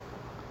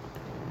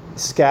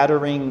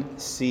Scattering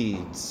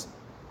seeds.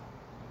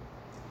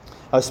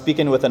 I was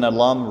speaking with an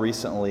alum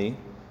recently,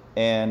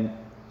 and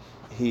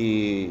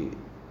he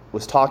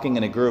was talking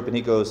in a group, and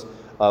he goes,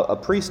 a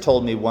priest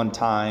told me one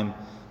time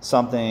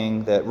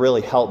something that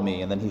really helped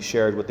me, and then he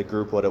shared with the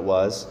group what it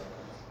was.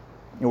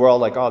 And we're all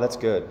like, oh, that's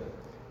good.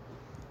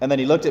 And then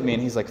he looked at me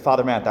and he's like,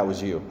 Father Matt, that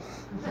was you.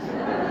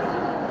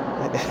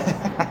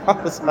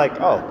 I was like,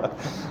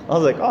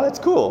 oh, that's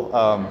cool.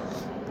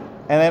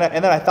 And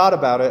then I thought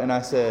about it and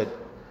I said,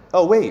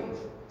 oh, wait,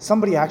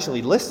 somebody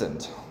actually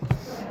listened.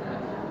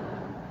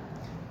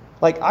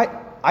 Like,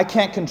 I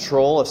can't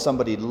control if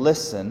somebody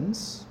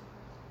listens,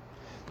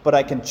 but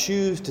I can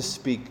choose to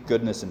speak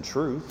goodness and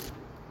truth.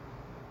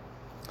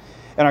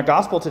 In our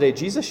gospel today,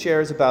 Jesus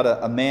shares about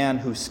a man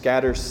who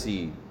scatters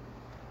seed.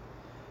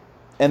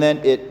 And then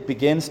it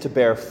begins to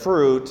bear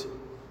fruit.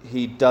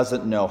 He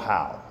doesn't know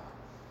how.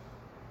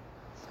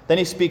 Then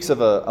he speaks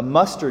of a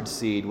mustard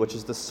seed, which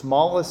is the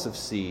smallest of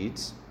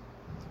seeds,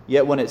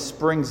 yet when it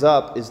springs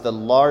up is the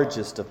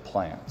largest of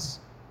plants.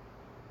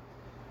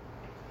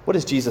 What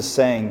is Jesus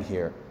saying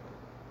here?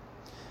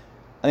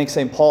 I think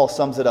St. Paul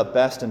sums it up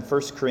best in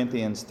 1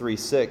 Corinthians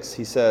 3:6.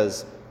 He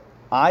says,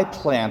 I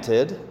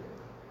planted,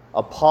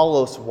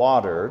 Apollos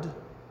watered,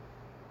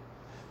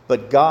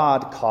 but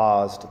God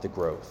caused the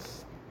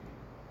growth.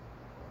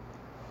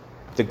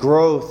 The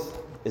growth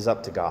is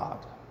up to God.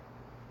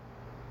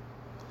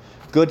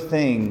 Good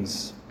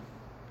things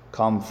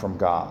come from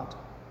God.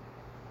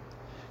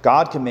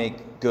 God can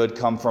make good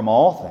come from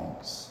all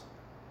things.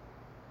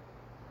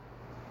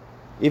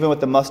 Even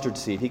with the mustard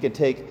seed, he can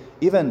take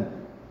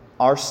even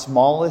our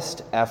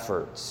smallest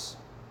efforts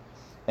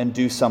and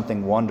do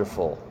something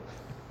wonderful.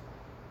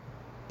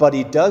 But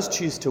he does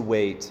choose to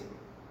wait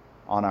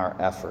on our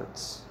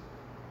efforts.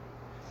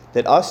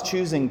 That us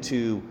choosing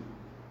to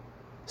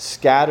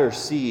scatter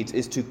seeds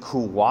is to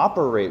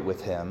cooperate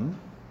with him,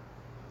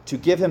 to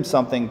give him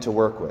something to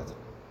work with.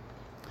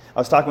 I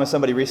was talking with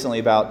somebody recently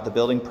about the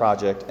building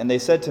project, and they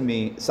said to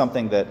me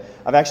something that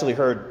I've actually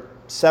heard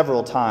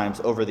several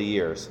times over the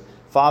years.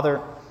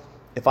 Father,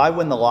 if I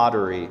win the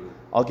lottery,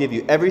 I'll give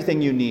you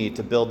everything you need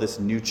to build this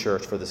new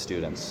church for the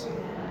students.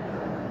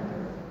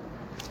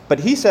 But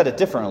he said it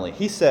differently.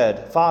 He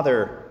said,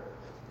 Father,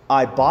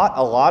 I bought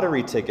a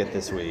lottery ticket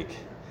this week,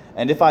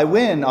 and if I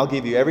win, I'll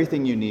give you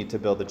everything you need to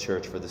build the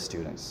church for the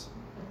students.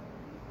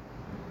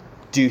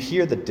 Do you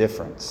hear the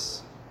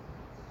difference?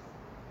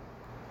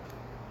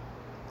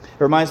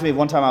 It reminds me of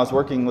one time I was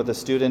working with a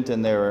student,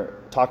 and they were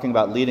talking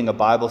about leading a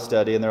Bible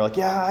study, and they're like,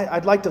 yeah,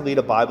 I'd like to lead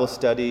a Bible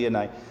study, and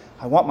I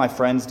want my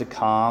friends to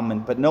come,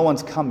 but no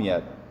one's come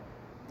yet.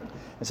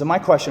 And so my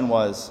question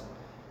was,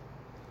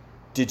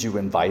 did you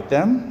invite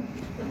them?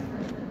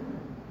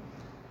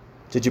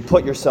 Did you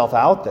put yourself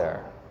out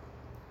there?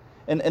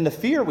 And the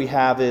fear we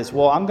have is,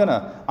 well, I'm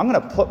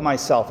gonna put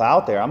myself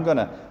out there. I'm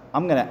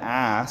gonna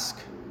ask,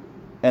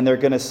 and they're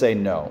gonna say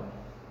no.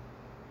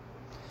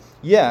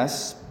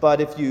 Yes,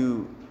 but if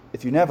you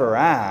never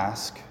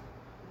ask,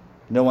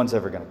 no one's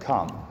ever gonna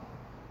come.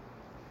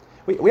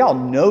 We all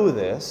know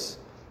this,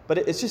 but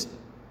it's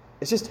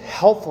just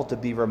helpful to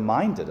be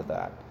reminded of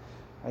that.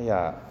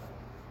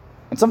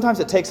 And sometimes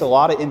it takes a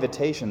lot of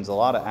invitations, a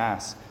lot of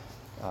asks.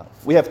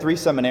 We have 3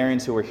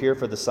 seminarians who were here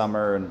for the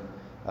summer, and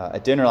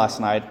at dinner last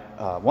night,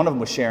 one of them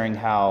was sharing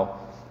how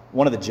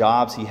one of the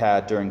jobs he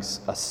had during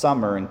a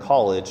summer in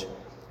college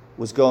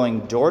was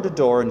going door to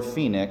door in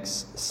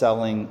Phoenix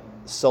selling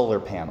solar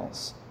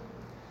panels.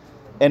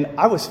 And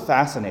I was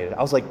fascinated.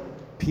 I was like,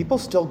 people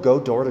still go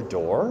door to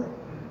door?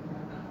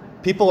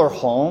 People are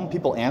home,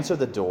 people answer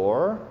the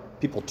door,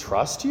 people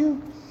trust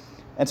you?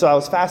 And so I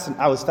was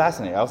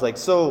fascinated. I was like,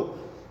 so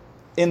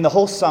in the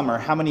whole summer,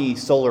 how many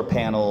solar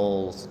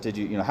panels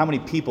how many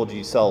people did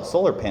you sell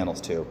solar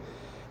panels to?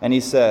 And he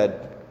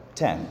said,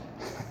 10.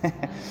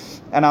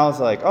 And I was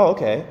like, oh,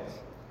 okay.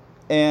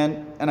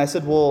 And I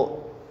said,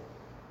 well,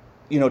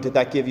 did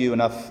that give you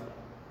enough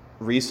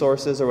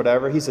resources or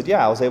whatever? He said,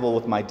 yeah, I was able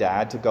with my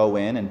dad to go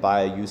in and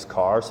buy a used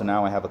car, so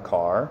now I have a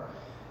car.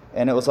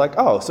 And it was like,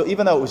 oh, so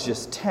even though it was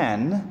just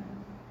 10,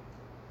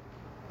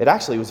 it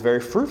actually was very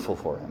fruitful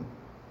for him.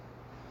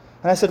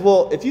 And I said,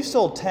 well, if you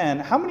sold 10,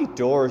 how many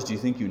doors do you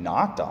think you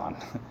knocked on?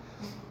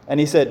 And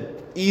he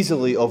said,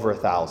 easily over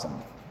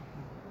 1,000.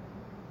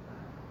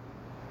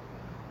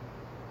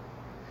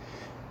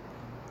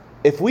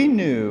 If we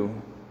knew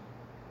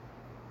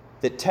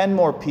that 10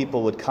 more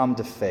people would come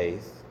to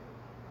faith,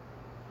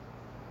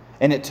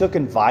 and it took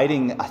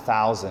inviting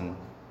 1,000,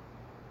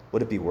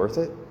 would it be worth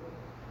it?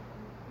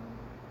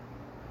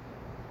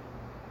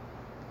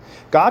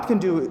 God can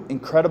do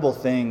incredible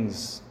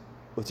things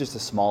with just the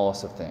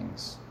smallest of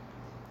things,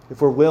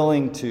 if we're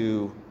willing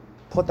to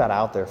put that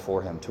out there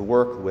for him, to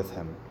work with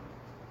him.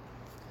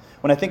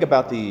 When I think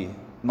about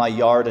my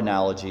yard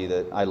analogy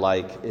that I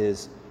like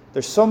is,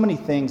 there's so many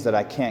things that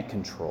I can't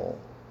control.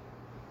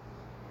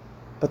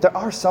 But there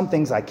are some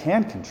things I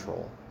can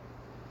control.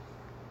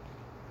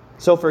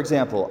 So, for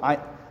example,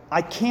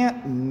 I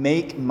can't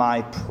make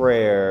my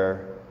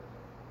prayer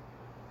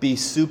be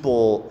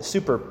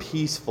super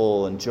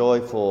peaceful and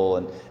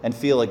joyful and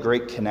feel a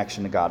great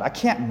connection to God. I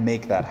can't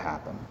make that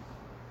happen.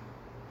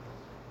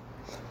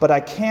 But I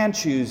can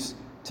choose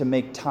to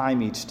make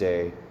time each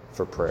day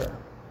for prayer.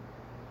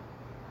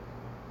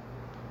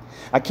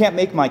 I can't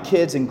make my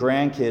kids and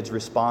grandkids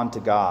respond to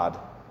God,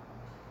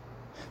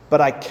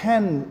 but I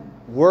can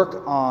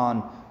work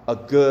on a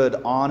good,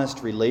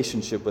 honest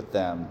relationship with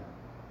them.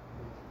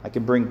 I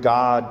can bring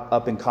God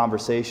up in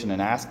conversation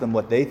and ask them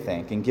what they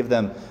think and give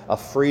them a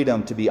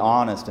freedom to be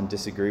honest and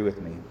disagree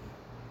with me.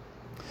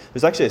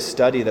 There's actually a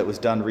study that was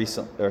done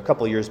a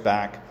couple of years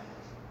back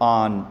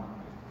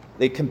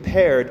they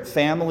compared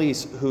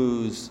families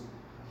whose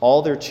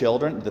all their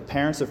children, the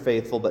parents are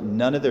faithful, but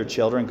none of their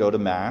children go to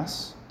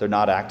Mass. They're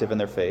not active in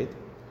their faith.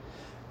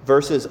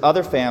 Versus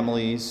other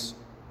families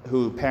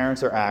whose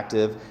parents are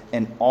active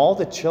and all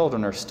the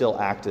children are still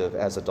active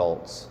as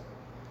adults.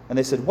 And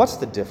they said, what's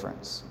the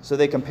difference? So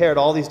they compared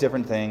all these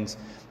different things,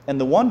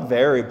 and the one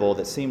variable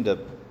that seemed to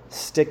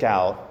stick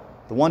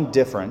out, the one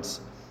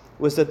difference,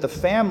 was that the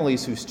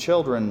families whose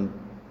children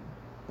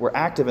were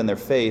active in their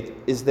faith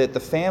is that the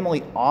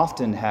family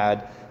often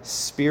had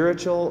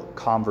spiritual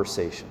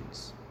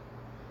conversations.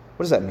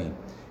 What does that mean?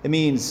 It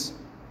means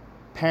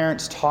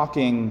parents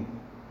talking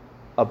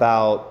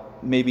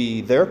about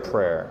maybe their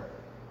prayer,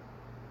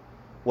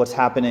 what's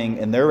happening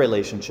in their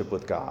relationship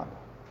with God.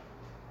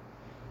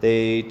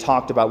 They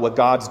talked about what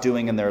God's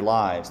doing in their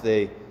lives,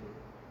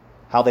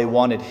 how they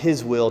wanted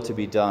His will to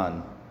be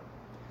done.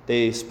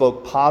 They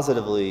spoke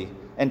positively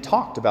and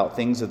talked about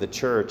things of the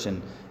church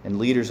and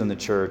leaders in the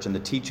church and the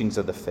teachings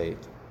of the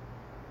faith.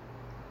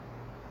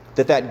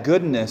 That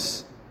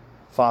goodness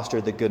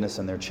fostered the goodness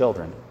in their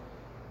children.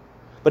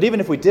 But even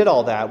if we did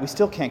all that, we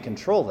still can't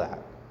control that.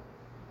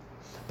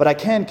 But I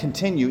can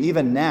continue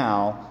even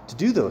now to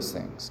do those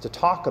things, to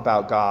talk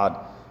about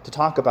God, to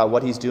talk about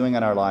what He's doing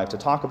in our life, to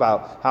talk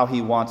about how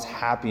He wants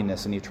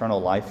happiness and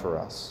eternal life for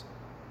us.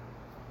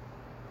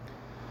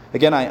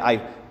 Again,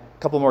 a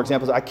couple more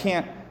examples. I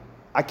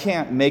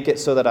can't make it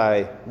so that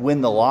I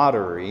win the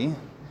lottery,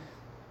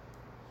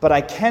 but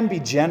I can be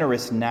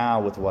generous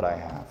now with what I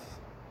have.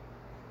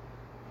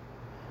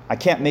 I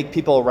can't make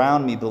people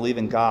around me believe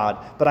in God,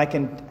 but I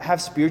can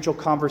have spiritual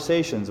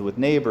conversations with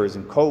neighbors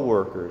and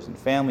coworkers and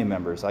family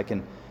members. I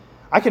can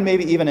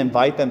maybe even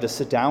invite them to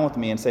sit down with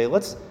me and say,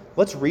 let's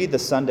read the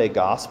Sunday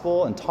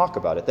gospel and talk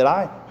about it. That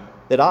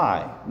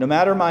I, no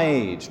matter my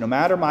age, no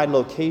matter my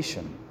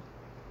location,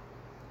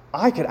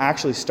 I could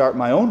actually start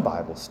my own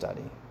Bible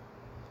study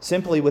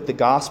simply with the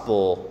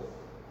gospel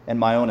and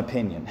my own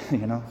opinion,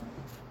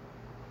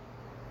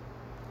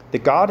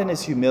 That God in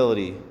His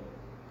humility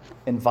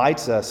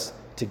invites us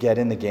to get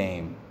in the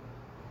game,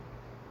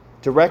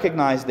 to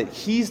recognize that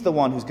He's the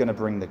one who's going to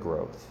bring the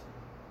growth.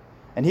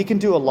 And He can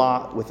do a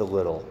lot with a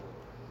little.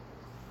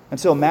 And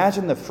so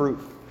imagine the fruit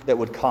that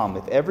would come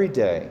if every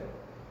day,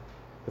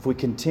 if we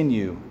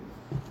continue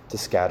to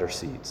scatter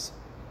seeds.